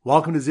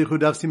Welcome to Zichu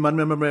Daf Siman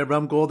Memamrei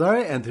Ram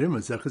Goldar, and today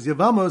Masechus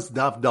Yevamos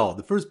Daf Dal.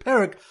 The first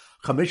parak,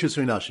 Chamesh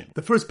Yisrei Nashim.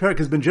 The first parak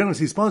has been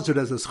generously sponsored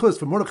as a schus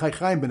for Mordechai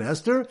Chaim ben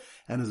Esther,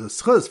 and as a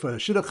schus for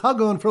Shidduch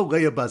Hagon for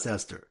Leah bas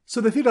Esther.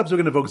 So the three topics we're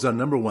going to focus on.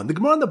 Number one, the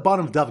Gemara on the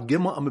bottom of Daf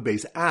Gimel Amud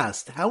Beis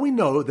asked how we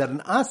know that an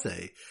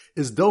aseh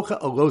is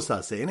docha alos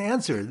aseh, and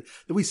answered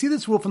that we see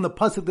this rule from the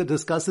pasuk that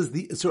discusses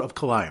the Isser of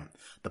Kalayim.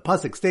 The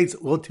pasuk states,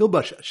 "Lo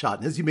tilbash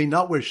shatnez," you may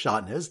not wear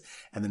shatnez,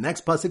 and the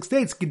next pasuk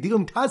states,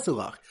 "Gedilim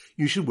tasilach,"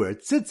 you should wear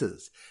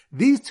tzitzis.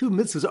 These two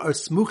mitzvahs are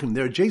smuchim;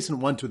 they're adjacent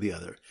one to the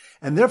other,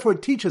 and therefore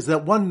it teaches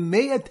that one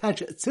may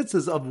attach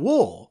tzitzis of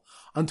wool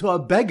unto a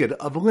beged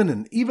of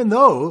linen, even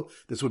though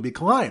this would be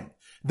kalayim.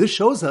 This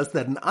shows us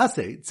that an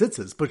aseh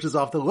tzitzis pushes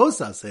off the los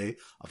aseh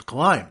of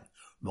kalayim.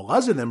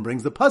 Melazar then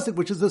brings the pasuk,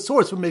 which is the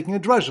source for making a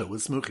drasha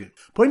with smuchim.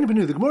 Pointing to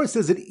Penu, the Gemara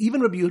says that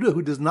even Rabbi Yehuda,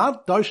 who does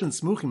not darshan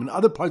smuchim in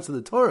other parts of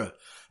the Torah,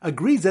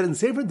 agrees that in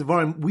Sefer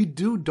Devarim we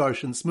do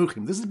darshan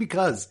smuchim. This is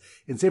because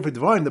in Sefer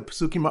Devarim the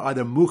psukim are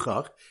either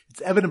muchach,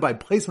 it's evident by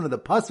placement of the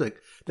pasuk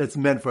that's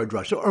meant for a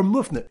drasha, or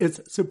mufna,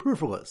 it's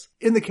superfluous.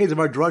 In the case of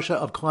our drasha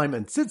of Klaim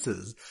and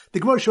tzitzis, the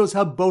Gemara shows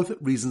how both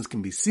reasons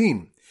can be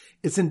seen.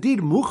 It's indeed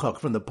muchach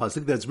from the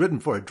pasuk that's written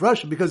for a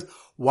drasha, because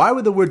why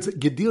were the words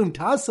Gedilim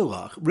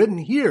Tasalach written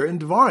here in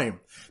Devarim?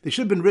 They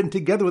should have been written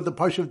together with the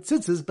parsha of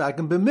tzitzis back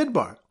in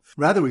Bamidbar.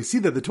 Rather, we see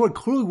that the Torah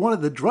clearly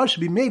wanted the drasha to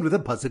be made with a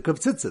pasuk of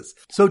tzitzis.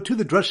 So too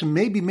the drasha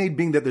may be made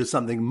being that there's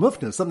something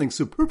mufna, something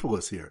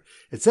superfluous here.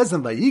 It says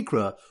in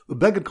Vayikra,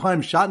 "Ubeged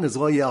klaim shatnez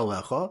lo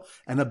ya'alecha,"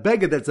 and a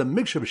beged that's a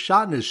mixture of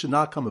shatnez should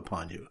not come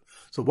upon you.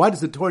 So why does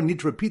the Torah need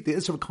to repeat the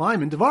Isser of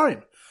Klaim in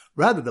Devarim?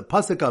 Rather, the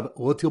pasuk of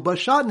Lo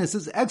tilbash shatnez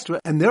is extra,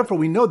 and therefore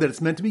we know that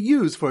it's meant to be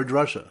used for a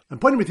drasha.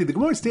 And pointing with you, the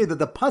Gemara stated that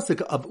the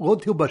pasuk of Lo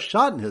tilbash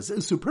shatnez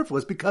is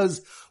superfluous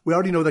because we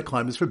already know that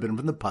Klaim is forbidden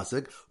from the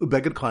pasuk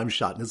Ubeged klaim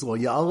shatnez lo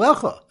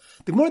ya'alecha.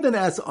 The Gemara then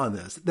asks on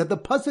this that the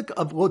pasuk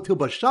of Lo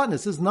tilbash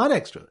shatnez is not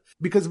extra,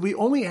 because if we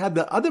only had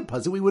the other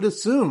pasuk, we would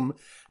assume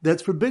that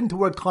it's forbidden to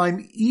wear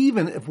Klaim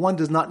even if one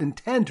does not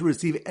intend to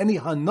receive any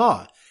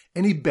hana,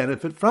 any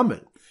benefit from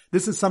it.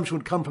 This assumption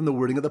would come from the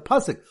wording of the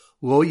pasuk,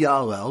 Lo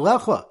ya'ale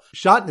alecha.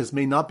 Shatnez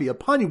may not be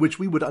upon you, which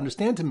we would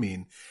understand to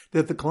mean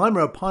that if the Klaim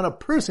are upon a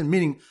person,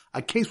 meaning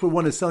a case where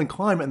one is selling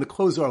Klaim and the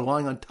clothes are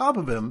lying on top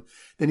of him,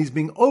 then he's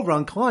being over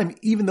on Klaim,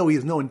 even though he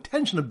has no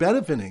intention of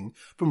benefiting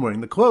from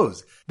wearing the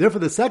clothes.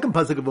 Therefore, the second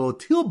pasuk of Lo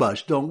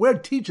tilbash, don't wear,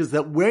 teaches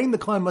that wearing the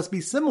Klaim must be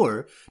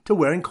similar to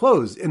wearing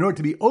clothes. In order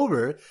to be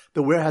over,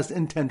 the wearer has to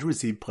intend to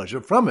receive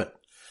pleasure from it.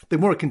 The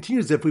Gemara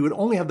continues, if we would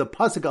only have the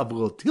pasuk of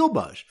Lo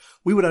tilbash,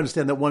 we would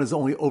understand that one is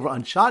only over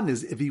on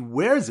shatnez if he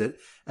wears it,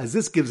 as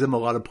this gives him a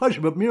lot of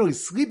pleasure, but merely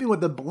sleeping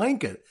with a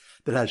blanket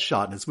that has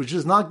shatnez, which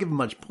does not give him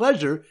much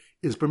pleasure,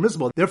 is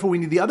permissible. Therefore, we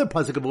need the other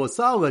pasuk of Lo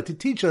sala to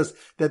teach us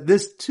that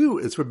this too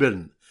is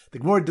forbidden. The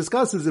Gemara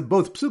discusses if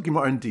both psukim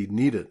are indeed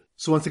needed.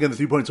 So once again, the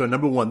 3 points are: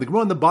 number one, the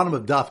Gemara on the bottom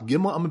of Daf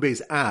Gimel Amud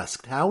Beis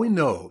asked how we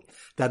know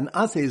that an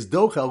aseh is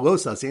docha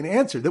los aseh, and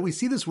answered that we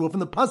see this rule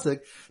from the pasuk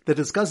that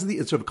discusses the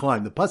Isser of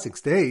Kalayim. The pasuk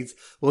states,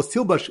 "Lo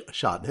tilbash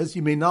shatnez,"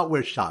 you may not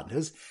wear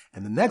shatnez,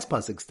 and the next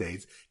pasuk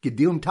states,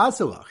 "Gedilim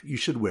tasilach," you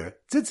should wear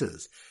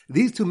tzitzis.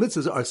 These two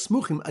mitzvahs are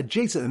smuchim,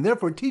 adjacent, and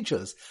therefore teach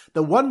us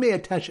that one may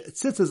attach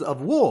tzitzis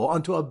of wool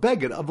onto a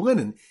beged of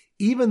linen,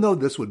 even though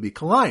this would be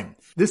kalayim.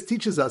 This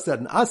teaches us that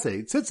an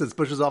aseh, tzitzis,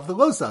 pushes off the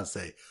los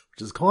aseh,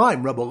 which is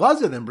kalayim. Rabbi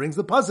Lazar then brings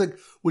the pasuk,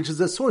 which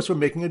is a source for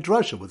making a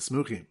drasha with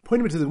smuchim.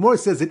 Pointing to the Gemara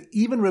says that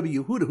even Rabbi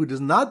Yehuda, who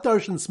does not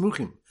darshan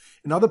smuchim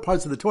in other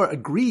parts of the Torah,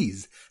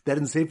 agrees that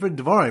in Sefer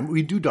Devarim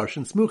we do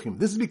darshan smuchim.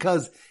 This is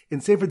because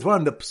in Sefer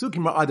Devarim the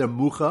psukim are either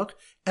muchach,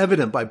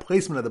 evident by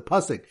placement of the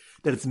pasuk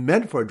that it's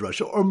meant for a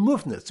drasha, or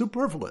mufna,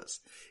 superfluous.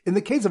 In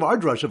the case of our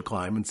drasha of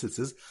Klaim and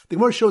tzitzis, the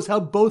Gemara shows how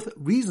both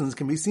reasons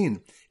can be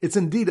seen. It's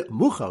indeed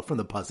muchach from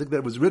the pasuk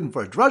that was written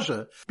for a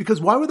drasha,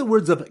 because why were the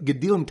words of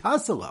Gedilim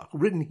Tasalach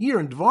written here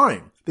in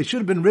Devarim? They should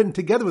have been written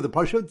together with the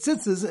parsha of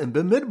tzitzis in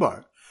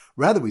Bamidbar.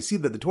 Rather, we see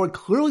that the Torah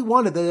clearly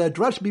wanted that a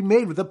drasha be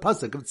made with a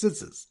pasuk of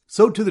tzitzis.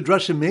 So too the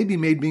drasha may be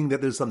made being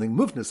that there's something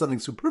mufna, something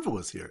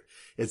superfluous here.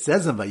 It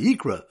says in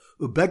Vayikra,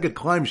 "Ubeged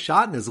klaim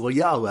shatnez lo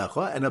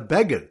ya'alecha," and a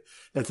beged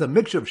that's a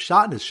mixture of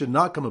shatnez should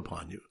not come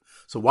upon you.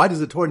 So why does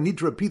the Torah need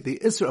to repeat the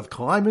Isser of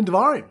Klaim in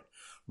Devarim?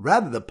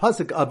 Rather, the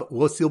pasuk of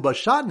Lo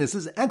tilbash shatnez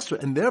is extra,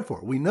 and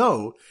therefore we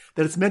know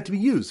that it's meant to be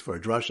used for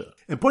a drasha.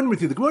 And pointing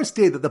with you, the Gemara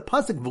stated that the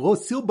pasuk of Lo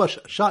tilbash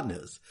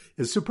shatnez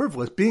is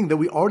superfluous, being that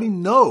we already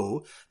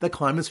know that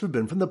Klaim is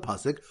forbidden from the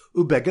pasuk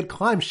Ubeged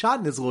klaim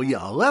shatnez lo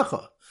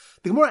ya'alecha.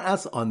 The Gemara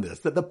asks on this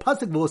that the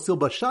pasuk of Lo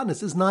tilbash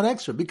shatnez is not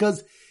extra,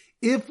 because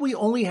if we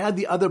only had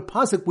the other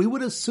pasuk, we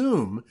would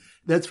assume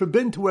that it's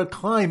forbidden to wear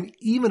Klaim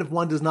even if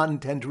one does not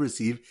intend to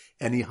receive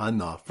any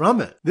hana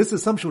from it. This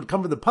assumption would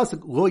come from the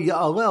pasuk Lo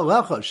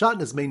ya'ale alecha,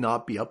 shatnez may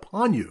not be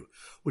upon you,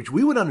 which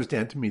we would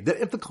understand to mean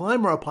that if the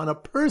Klaim are upon a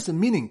person,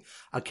 meaning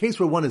a case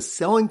where one is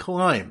selling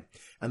Klaim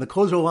and the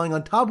clothes are lying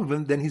on top of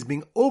him, then he's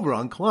being over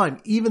on Klaim,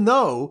 even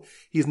though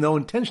he has no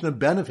intention of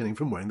benefiting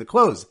from wearing the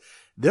clothes.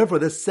 Therefore,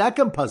 the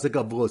second pasuk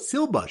of Lo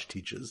Silbash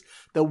teaches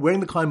that wearing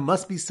the klayim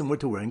must be similar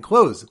to wearing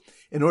clothes.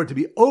 In order to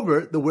be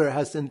over, the wearer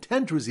has to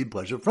intend to receive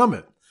pleasure from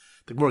it.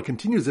 The Gemara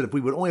continues that if we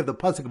would only have the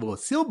pasuk of Lo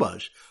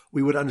Silbash,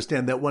 we would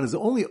understand that one is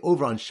only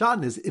over on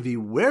shatnez if he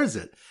wears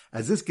it,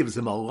 as this gives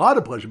him a lot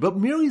of pleasure, but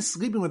merely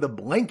sleeping with a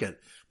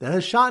blanket that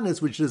has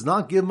shatnez, which does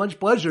not give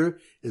much pleasure,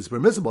 is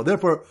permissible.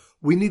 Therefore,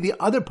 we need the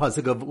other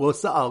pasuk of Lo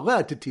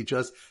Sa'aleh to teach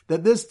us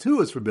that this too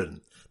is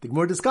forbidden. The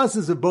Gemara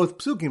discusses if both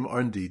psukim are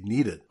indeed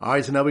needed.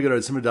 Alright, so now we go to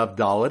our Simon Daf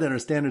Dalet, and our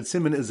standard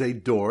Simon is a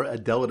door, a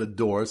delet, a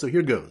door, so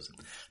here goes.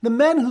 The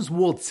man whose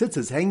wool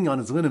tzitzis hanging on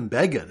his linen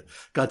beged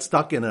got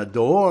stuck in a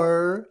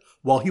door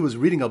while he was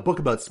reading a book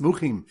about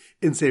smuchim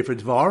in Sefer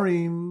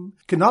Dvarim.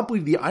 Cannot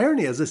believe the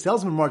irony as a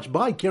salesman marched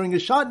by carrying a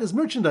shot in his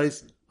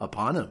merchandise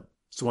upon him.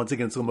 So once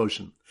again, slow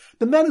motion.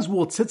 The man whose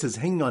wool tzitzis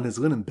hanging on his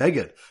linen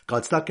beged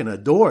got stuck in a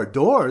door,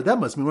 that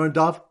must be one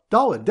Daf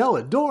Dalet,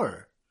 delet,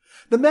 door.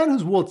 The man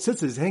whose wool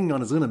tzitzis hanging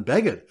on his linen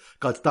beged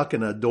got stuck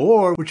in a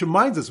door, which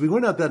reminds us, we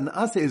learned out that an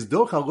ase is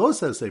docha lo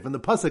sase from the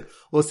pasuk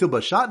lo silba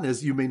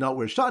shatnez, you may not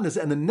wear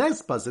shatnez, and the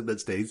next pasuk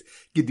that states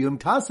gidim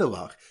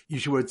taselach, you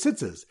should wear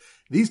tzitzis.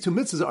 These two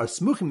mitzvahs are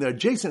smuchim, they're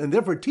adjacent, and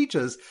therefore teach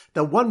us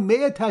that one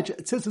may attach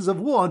tzitzis of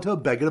wool onto a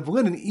beged of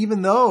linen,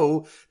 even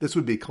though this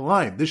would be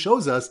kalaim. This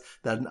shows us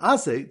that an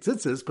ase,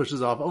 tzitzis,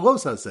 pushes off a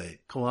los ase,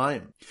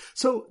 kalaim.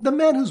 So, the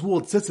man whose wool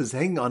tzitzis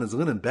hanging on his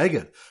linen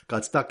beged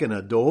got stuck in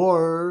a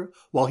door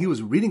while he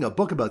was reading a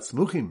book about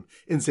smuchim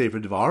in Sefer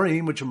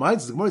Dvarim, which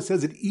reminds us, the Gemara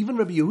says that even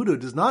Rabbi Yehuda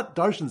does not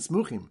darshan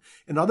smuchim.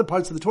 In other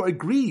parts of the Torah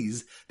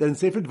agrees that in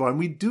Sefer Dvarim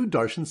we do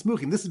darshan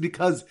smuchim. This is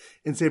because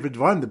in Sefer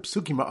Dvarim the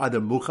psukim are either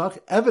muchach,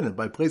 evident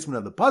by placement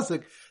of the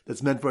pasuk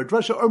that's meant for a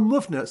drasha, or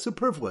mufna,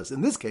 superfluous.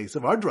 In this case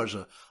of our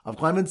drasha of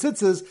klayim and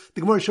tzitzis,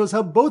 the Gemara shows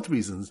how both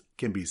reasons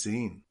can be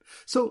seen.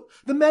 So,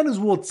 the man whose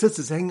wool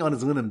tzitzis hanging on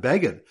his linen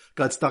beged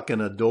got stuck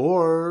in a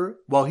door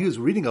while he was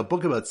reading a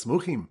book about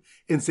smuchim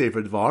in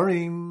Sefer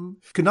Dvarim.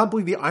 Could not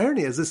believe the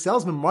irony as the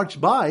salesman marched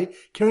by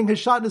carrying his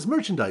shot in his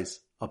merchandise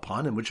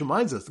upon him, which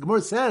reminds us, the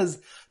Gemara says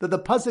that the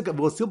pasuk of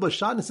Lo Silba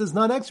Shatnez is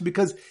not extra,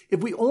 because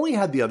if we only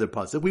had the other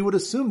pasuk, we would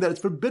assume that it's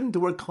forbidden to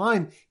wear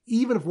klayim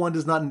even if one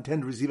does not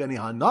intend to receive any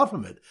hana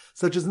from it,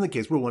 such as in the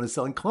case where one is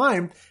selling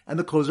klayim and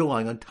the clothes are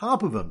lying on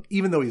top of him,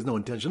 even though he has no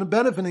intention of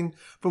benefiting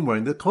from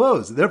wearing the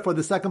clothes. Therefore,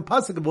 the second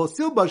pasuk of Lo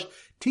Silbash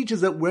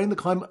teaches that wearing the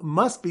klayim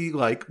must be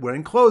like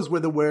wearing clothes,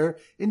 where the wearer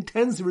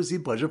intends to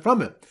receive pleasure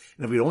from it.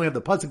 And if we only have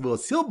the pasuk of Lo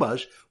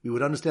Silbash, we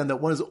would understand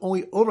that one is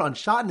only over on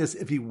shatnez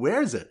if he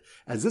wears it,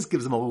 as this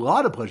gives him a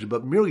lot of pleasure,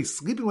 but merely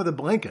sleeping with a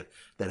blanket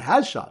that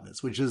has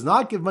shatnez, which does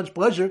not give much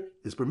pleasure,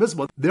 is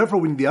permissible. Therefore,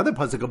 we need the other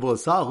pasuk of Lo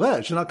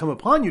Sa'aleh should not come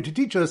upon you to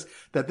teach us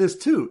that this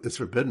too is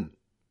forbidden.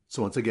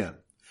 So once again,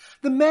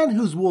 the man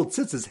whose wool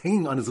tzitzis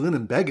hanging on his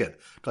linen beged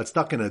got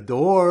stuck in a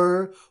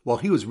door while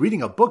he was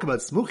reading a book about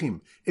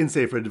smuchim in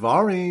Sefer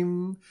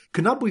Dvarim.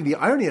 Could not believe the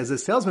irony as a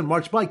salesman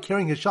marched by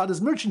carrying his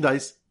shatnez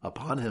merchandise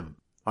upon him.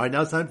 Alright,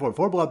 now it's time for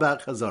 4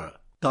 Blabak Chazara.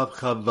 Daf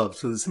Chavav.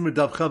 So the Simmer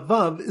Daf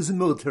Chavav is a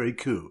military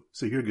coup.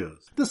 So here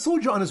goes. The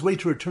soldier on his way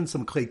to return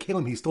some clay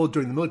kalim he stole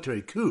during the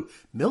military coup.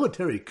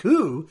 Military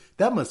coup?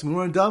 That must mean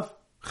we're in Daf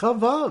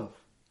Chavav.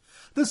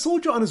 The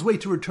soldier on his way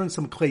to return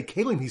some clay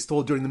kalim he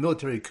stole during the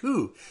military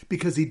coup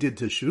because he did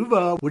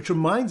teshuvah, which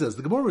reminds us,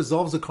 the Gemara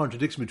resolves a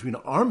contradiction between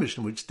our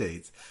Mishnah, which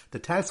states the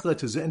tax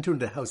collectors who enter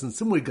into the house, and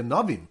similarly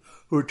ganavim,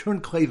 who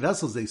return clay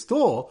vessels they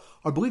stole,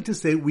 are believed to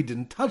say we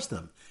didn't touch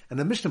them. And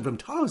the Mishnah from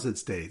Taros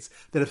states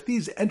that if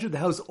thieves entered the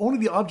house, only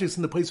the objects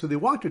in the place where they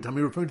walked are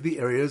tamei, referring to the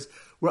areas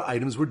where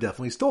items were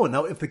definitely stolen.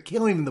 Now, if the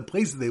kalim in the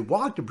places they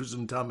walked are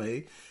presumed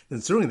tamei,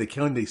 then certainly the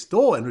kalim they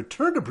stole and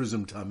returned are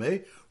presumed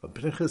tamei. But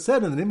Pinchas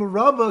said, in the name of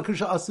Rava,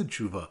 Kasha Asid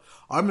Tshuva.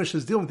 Our Mishnah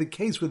is dealing with the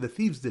case where the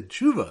thieves did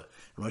tshuva.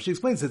 And Rashi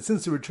explains that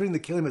since they're returning the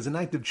kalim as an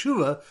act of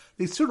tshuva,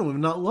 they certainly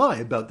would not lie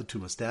about the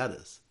tumah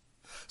status.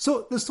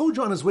 So the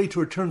soldier on his way to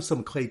return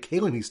some clay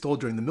kalim he stole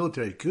during the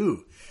military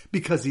coup,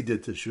 because he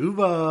did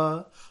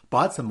teshuvah,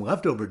 bought some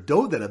leftover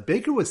dough that a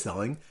baker was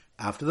selling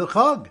after the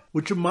Chag,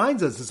 which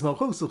reminds us, it's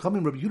Malchus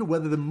L'Chamim Rabbi Yehuda,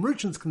 whether the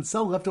merchants can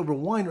sell leftover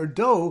wine or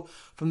dough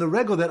from the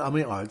regal that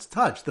Amei Arts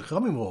touched. The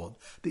Chamim hold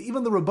that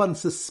even the Rabban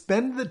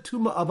suspend the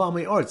tumah of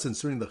Amei Arts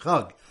concerning the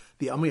Chag.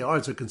 The Amei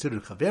Arts are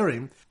considered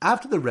chaverim.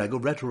 After the regal,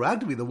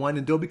 retroactively the wine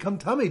and dough become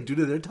tamei due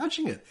to their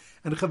touching it,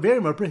 and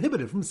chaverim are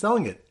prohibited from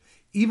selling it.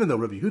 Even though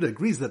Rabbi Yehuda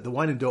agrees that the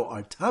wine and dough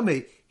are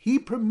tamei, he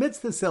permits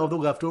the sale of the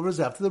leftovers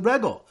after the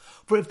regal.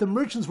 For if the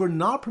merchants were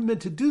not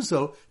permitted to do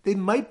so, they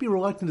might be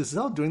reluctant to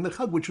sell during the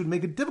Chag, which would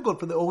make it difficult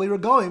for the Olei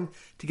Regalim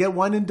to get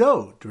wine and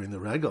dough during the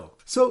regal.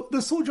 So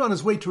the soldier on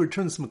his way to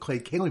return some clay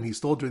kalim he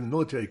stole during the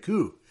military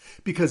coup,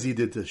 because he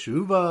did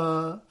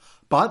teshuvah,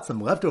 bought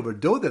some leftover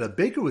dough that a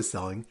baker was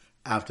selling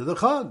after the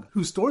Chag,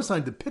 whose store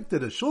sign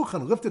depicted a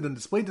shulchan lifted and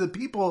displayed to the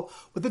people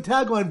with the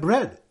tagline,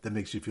 bread that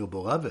makes you feel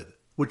beloved.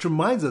 Which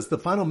reminds us, the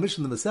final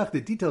Mishnah in the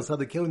Masechta details how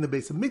the kalim in the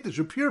base of Mikdash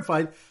were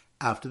purified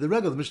after the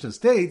regal. The Mishnah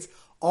states,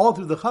 all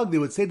through the Chag they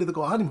would say to the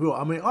Kohanim who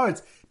are Amei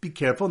Arts, be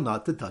careful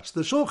not to touch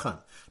the shulchan.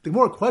 The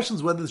Gemara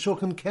questions whether the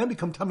shulchan can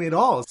become tamei at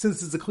all,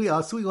 since it's a kli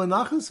asui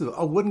l'nachasu,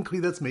 a wooden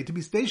kli that's made to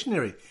be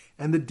stationary.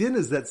 And the din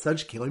is that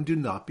such kelim do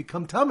not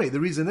become tamei. The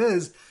reason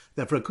is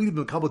that for a kli to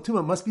be mekabel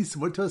tumah must be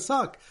similar to a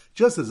sak.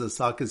 Just as a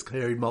sak is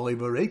carried malei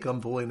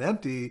v'reikam, full and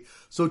empty,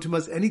 so too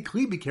must any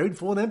kli be carried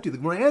full and empty. The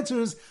Gemara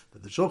answers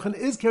that the shulchan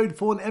is carried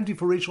full and empty.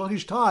 For Reish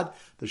Lakish taught,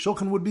 the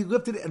shulchan would be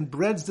lifted and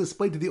breads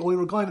displayed to the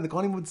oil regline, and the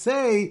Kohanim would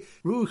say,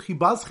 Ru'u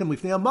chibaschem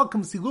lifnei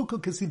hamakom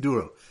siluka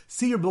kesiduro.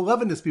 See your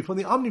belovedness before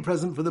the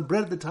omnipresent, for the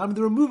bread at the time of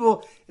the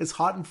removal is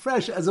hot and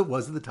fresh as it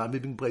was at the time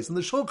of being placed on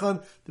the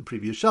shulchan the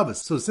previous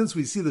Shabbos. So since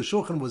we see the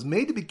shulchan was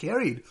made to be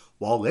carried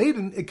while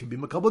laden, it can be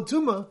makabel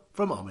tumah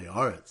from Amei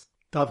Haaretz.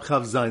 Daf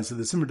Chav Zayin. So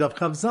the Simmer Daf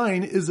Chav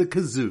Zayin is a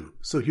kazoo.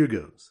 So here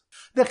goes.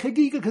 The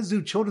Chagiga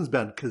Kazoo children's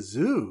band,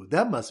 kazoo,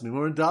 that must be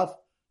more in Daf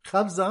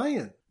Chav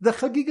Zayin. The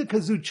Chagiga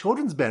Kazoo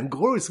children's band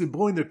gloriously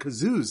blowing their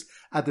kazoos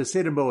at the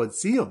Seder Moed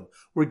Siyum,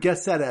 where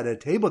guests sat at a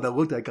table that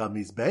looked like a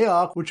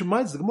Mizbeach, which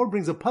reminds us, the Gemara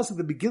brings a pasuk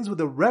that begins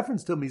with a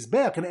reference to a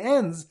Mizbeach and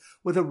ends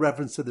with a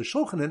reference to the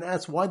Shulchan, and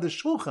asks why the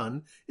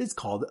Shulchan is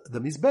called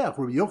the Mizbeach.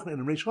 Rabbi Yochanan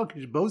and Reish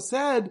Lakish both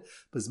said,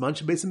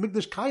 B'zman shebeis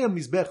hamikdash kayam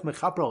Mizbeach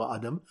mechaper al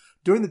adam.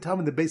 During the time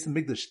when the Beis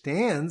Hamikdash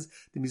stands,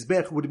 the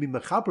Mizbeach would be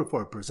mechaper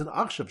for a person.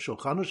 Achshav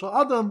Shulchan shel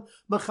adam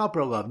mechaper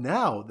alav.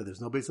 Now that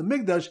there's no Beis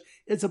Hamikdash,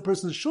 it's a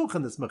person's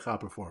Shulchan that's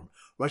mechaper for him.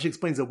 Rashi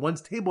explains that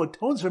one's table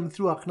atones for him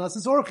through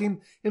Achnasis Orchim,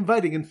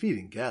 inviting and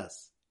feeding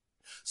guests.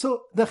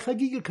 So the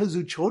Chagiga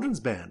Kazoo children's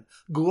band,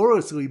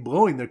 gloriously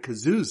blowing their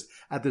kazoos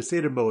at the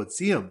Seder Moed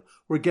Siyum,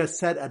 where guests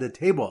sat at a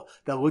table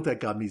that looked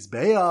like a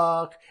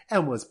Mizbeach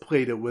and was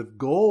plated with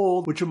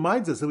gold, which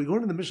reminds us that we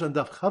learned in the Mishnah on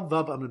Daf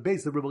Chavav on the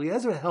base that Rabbi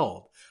Eliezer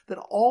held that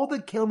all the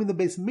kelim in the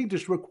Beis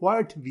Hamikdash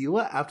required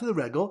Tevila after the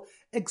regal,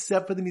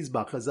 except for the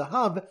Mizbach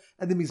HaZahav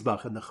and the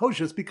Mizbach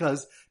HaNechoshes,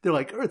 because they're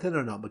like earth and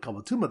are not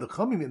Makabel Tumah. The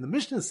Chachamim in the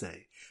Mishnah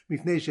say,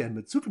 Mifnei she'en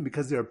Mitzufim,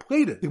 because they are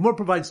plated. The Gemara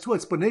provides two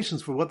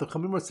explanations for what the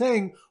Chachamim are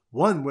saying,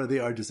 one where they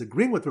are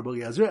disagreeing with Rabbi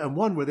Eliezer, and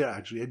one where they're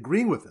actually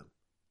agreeing with him.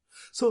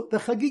 So the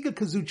Chagiga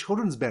Kazoo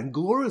children's band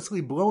gloriously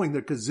blowing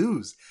their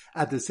kazoos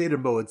at the Seder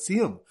Moed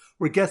Siyum,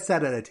 where guests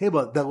sat at a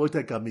table that looked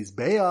like a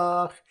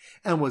Mizbeach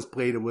and was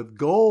plated with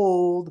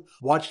gold,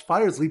 watched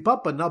fires leap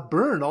up but not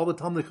burn all the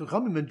time the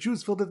Chachamim and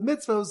Jews filled with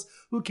mitzvos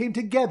who came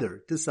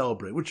together to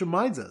celebrate. Which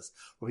reminds us,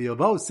 what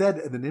Yevamo said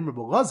in the name of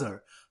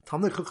Elazar,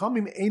 Talmid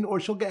Chachamim ein or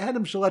shel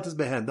Gehenim shalatis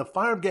behen. The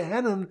fire of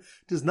Gehenim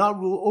does not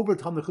rule over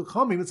Talmid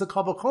Chachamim. It's a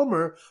kavach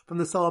chomer from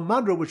the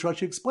Salamandra, which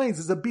Rashi explains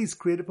is a beast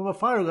created from a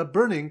fire left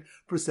burning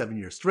for 7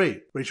 years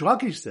straight. Reish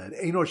Lakish said,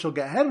 ein or shel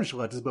Gehenim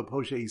shalatis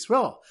b'poshe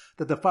Yisrael,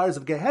 that the fires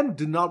of Gehenim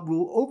do not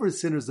rule over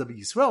sinners of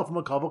Yisrael from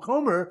a kavach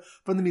chomer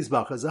from the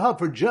Mizbach HaZahav.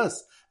 For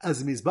just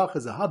as the Mizbach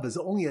HaZahav is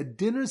only a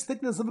dinner's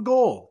thickness of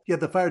gold, yet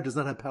the fire does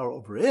not have power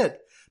over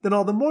it, then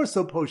all the more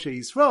so Poshe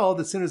Yisrael,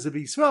 the sinners of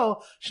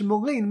Yisrael,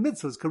 shemolein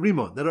mitzvahs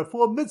karimon, that are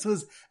full of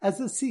mitzvahs as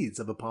the seeds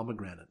of a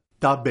pomegranate.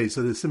 Daf Beis,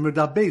 so the Simmer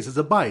Daf Beis is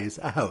a bayis,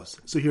 a house.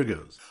 So here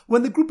goes.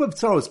 When the group of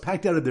tzaros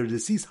packed out of their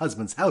deceased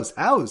husband's house,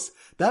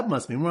 that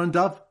must mean we're on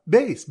Daf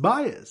Beis,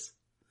 bayis.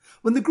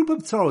 When the group of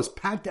tzaros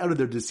packed out of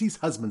their deceased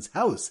husband's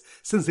house,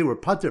 since they were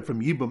pater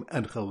from Yibum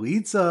and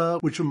Chalitza,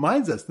 which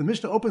reminds us, the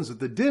Mishnah opens with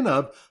the din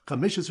of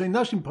Chamish Esrei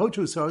Nashim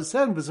Pochu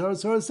Sarasen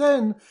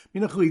V'Sarasen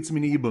Mina Chalitza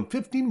Mina Yibum.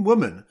 15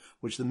 women,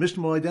 which the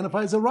Mishnah will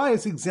identify as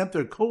arayos, exempt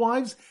their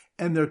co-wives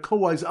and their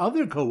co-wives of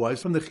their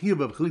co-wives from the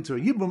chiyuv of Chalitza or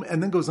Yibum,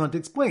 and then goes on to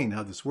explain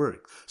how this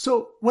works.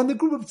 So, when the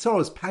group of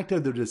tzaros packed out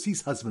of their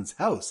deceased husband's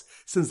house,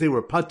 since they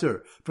were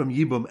pater from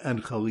Yibum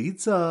and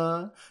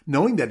Chalitza,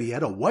 knowing that he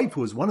had a wife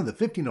who was one of the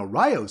 15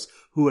 arayos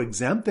who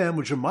exempt them,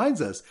 which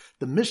reminds us,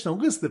 the Mishnah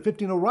lists the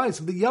 15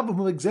 arayos of the Yevamo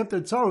who exempt their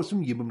tzaros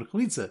from Yibum and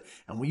Chalitza,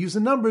 and we use the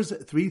numbers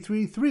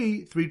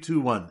 333,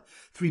 321.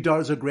 3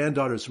 daughters or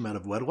granddaughters from out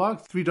of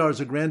wedlock, 3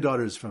 daughters or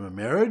granddaughters from a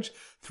marriage,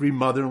 3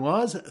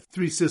 mother-in-laws,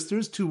 3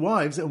 sisters, 2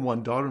 wives, and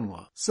 1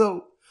 daughter-in-law.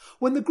 So,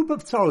 when the group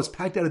of tzaros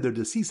packed out of their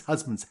deceased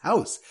husband's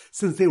house,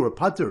 since they were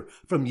pater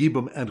from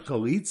Yibum and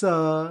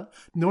Chalitza,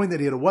 knowing that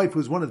he had a wife who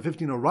was one of the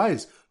 15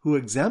 arayos who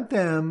exempt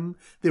them,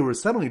 they were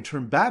suddenly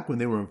turned back when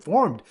they were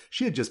informed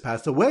she had just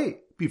passed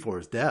away before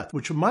his death.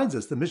 Which reminds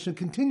us, the Mishnah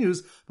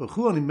continues, and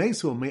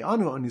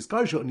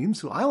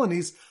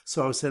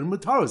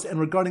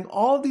regarding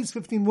all these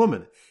 15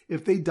 women,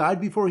 if they died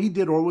before he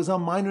did, or was a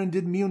minor and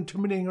did miyun,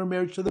 terminating her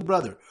marriage to the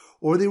brother,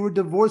 or they were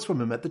divorced from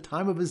him at the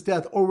time of his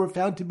death, or were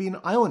found to be in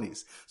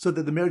Ilonis, so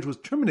that the marriage was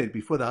terminated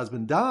before the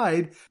husband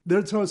died,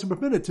 their tzaros are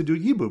permitted to do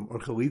Yibum or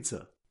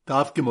Chalitza.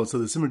 Daf Gimel, so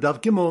the Simmer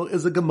Daf Gimel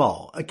is a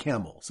gamal, a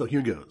camel. So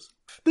here goes.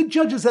 The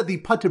judges at the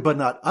pater but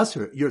not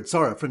usher,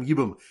 Yurtzara from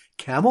Yibum,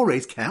 camel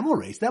race,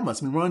 that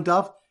must mean we're on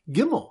Daf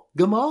Gimel,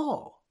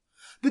 gamal.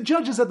 The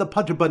judges at the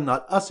pater but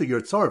not usher,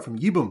 Yurtzara from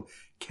Yibum,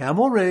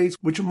 camel race,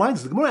 which reminds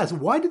us, the Gemara asks,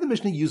 why did the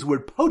Mishnah use the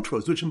word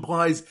potros, which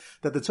implies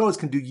that the tzoros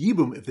can do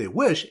yibum if they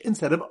wish,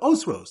 instead of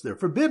osros? They're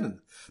forbidden.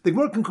 The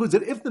Gemara concludes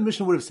that if the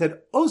Mishnah would have said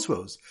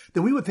osros,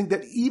 then we would think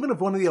that even if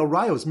one of the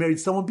arayos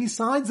married someone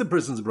besides the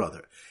person's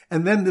brother,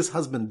 and then this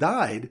husband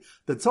died,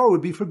 the tzara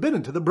would be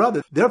forbidden to the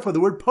brother. Therefore,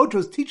 the word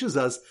potros teaches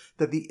us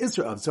that the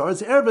isra of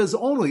tzara's erva is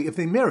only if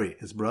they marry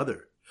his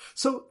brother.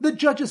 So the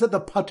judges at the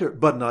pater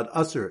but not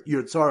usher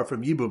yirtzara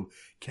from Yibum,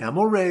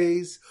 camel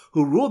rays,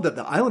 who ruled that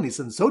the Ilanis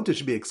and Sota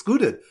should be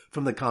excluded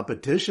from the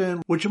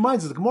competition, which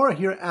reminds us, the Gemara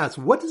here asks,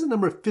 what does the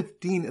number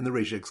 15 in the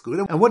ratio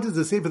exclude? And what does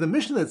it say for the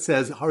Mishnah that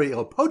says, Hari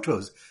el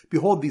potros,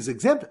 behold, these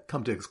exempt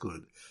come to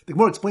exclude? The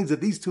Gemara explains that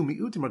these two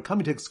mi'utim are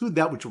coming to exclude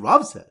that which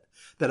Rav said,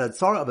 that a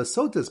tzara of a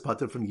sota is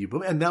pater from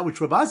Yibum, and that which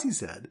Ravasi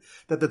said,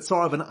 that the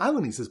tzara of an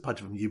Ilanis is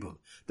pater from Yibum.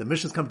 The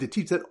Mishnah's come to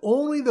teach that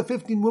only the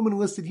 15 women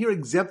listed here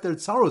exempt their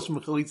tzaros from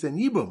Chalitza and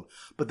Yibum,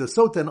 but the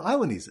sota and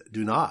Ilanis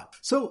do not.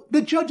 So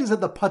the judges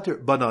at the pater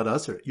banad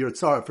aser, your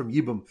tzara from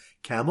Yibum,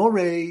 camel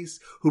rays,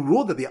 who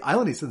ruled that the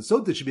Ilanis and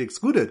sota should be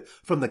excluded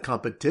from the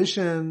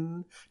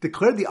competition,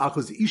 declared the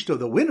achos ishto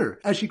the winner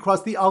as she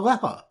crossed the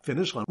aleha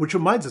finish line, which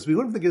reminds us, we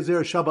learned from the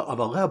Gezer Shaba of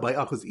aleha by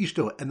achos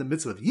ishto and the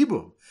mitzvah of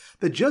Yibum,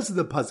 that just as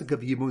the pasuk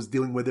of Yibum is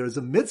dealing where there is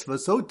a mitzvah,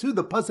 so too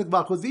the pasuk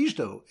of achos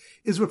ishto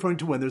is referring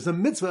to when there's a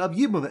mitzvah of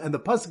Yibum, and the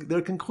pasuk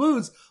there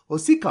concludes,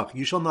 Osikach,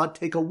 you shall not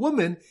take a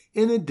woman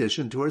in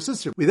addition to her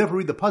sister. We therefore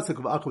read the pasuk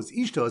of achos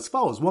ishto as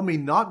follows, one may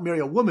not marry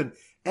a woman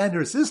and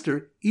her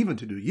sister, even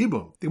to do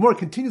Yibum. The Gemara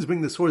continues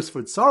bringing the source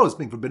for tzaros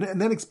being forbidden,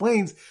 and then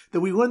explains that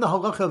we learn the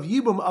halacha of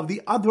Yibum of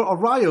the other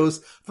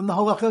arayos from the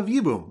halacha of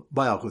Yibum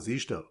by achos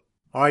ishto.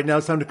 Alright, now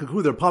it's time to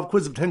conclude our pop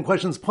quiz of 10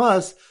 questions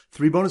plus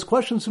 3 bonus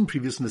questions from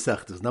previous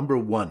Masechtas. Number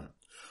 1.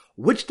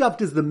 Which daf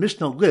does the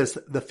Mishnah list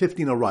the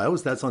 15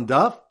 arayos? That's on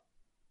daf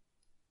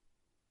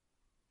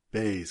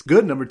Beis.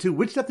 Good. Number 2.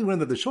 Which daf do we learn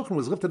that the shulchan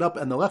was lifted up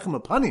and the lechem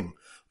apanim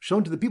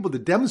shown to the people to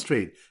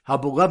demonstrate how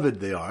beloved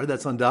they are?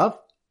 That's on daf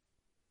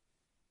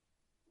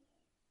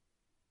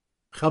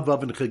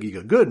Chavav and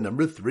Chagiga. Good.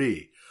 Number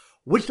 3.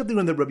 Which daf do we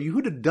learn that Rabbi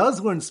Yehuda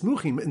does learn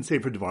smuchim in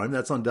Sefer Devarim?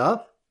 That's on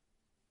daf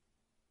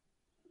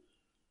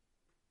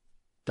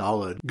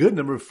Daled. Good.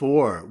 Number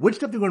 4. Which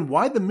daf do we learn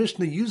why the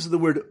Mishnah uses the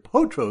word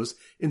potros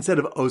instead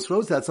of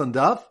osros? That's on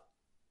daf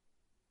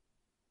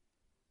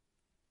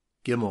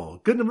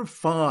Gimel. Good. Number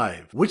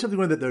 5. Which daf do we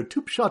learn that there are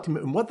 2 pshatim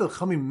in what the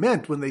Chachamim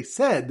meant when they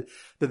said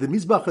that the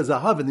Mizbach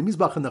HaZahav and the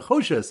Mizbach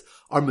HaNechoshes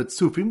are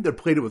mitzufim, they're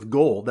plated with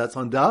gold? That's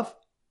on daf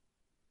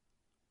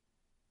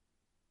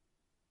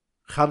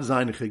Chav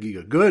Zayin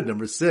Chagiga. Good.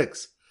 Number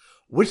 6.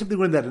 Which daf do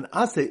we learn that an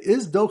aseh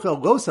is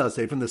dochel los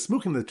aseh from the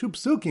smuchim, the 2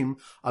 psukim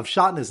of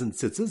shatnez and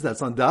tzitzis?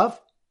 That's on daf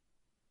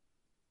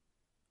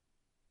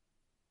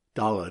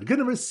Daled. Good.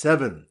 Number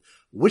 7.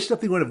 Which daf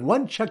do we learn if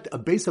one checked a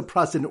base of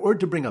pras in order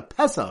to bring a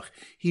pesach,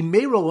 he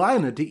may rely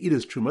on it to eat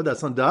his truma?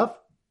 That's on daf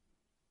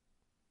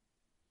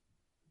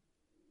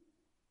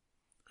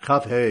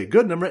Chav Hey.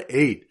 Good. Number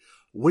 8.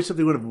 Which daf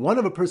do we learn if one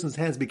of a person's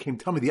hands became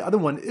tummy, the other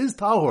one is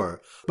tahor,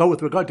 but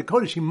with regard to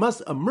kodesh, he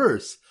must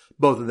immerse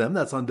both of them?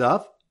 That's on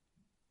daf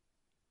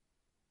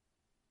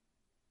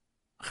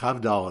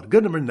Chav Daled.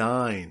 Good. Number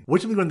 9.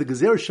 Which daf do we learn the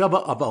Gezer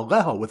Shava of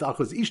aleha with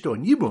achos ishto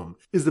and Yibum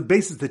is the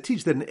basis to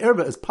teach that an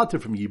erva is pater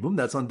from Yibum?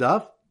 That's on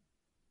daf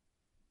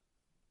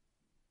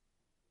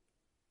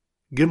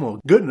Gimel.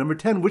 Good. Number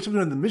 10. Which of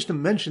the Mishnah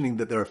mentioning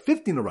that there are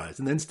 15 arayos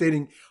and then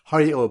stating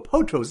Hari o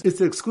potros is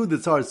to exclude the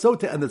Tsar's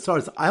Sota and the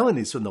Tsar's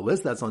Ilanis from the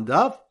list? That's on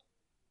daf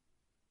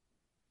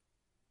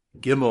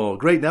Gimel.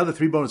 Great. Now the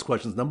 3 bonus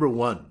questions. Number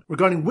 1.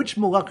 Regarding which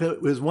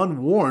malaka is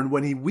one worn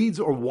when he weeds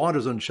or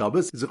waters on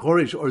Shabbos? Is it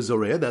Choresh or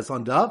Zoreah? That's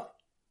on daf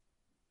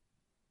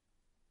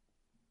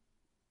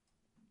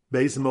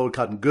Beis Mod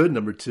Cotton. Good.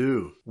 Number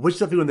 2. Which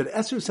daf do we learn that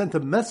Esther sent a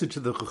message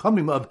to the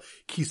Chachamim of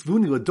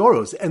Kisvuni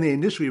Ladoros and they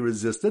initially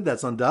resisted?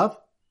 That's on daf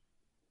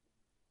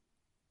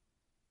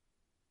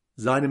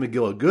Zayin and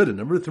Megillah. Good. And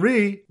number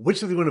 3. Which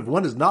daf do we learn if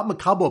one is not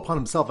makabel upon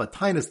himself a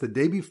tainus the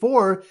day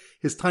before,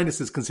 his tainus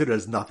is considered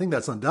as nothing?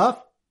 That's on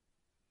daf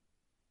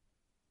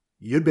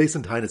Yud Beis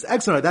and tainus.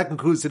 Excellent. That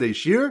concludes today's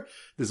shir.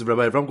 This is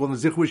Rabbi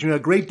Yevamo wishing you a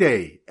great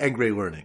day and great learning.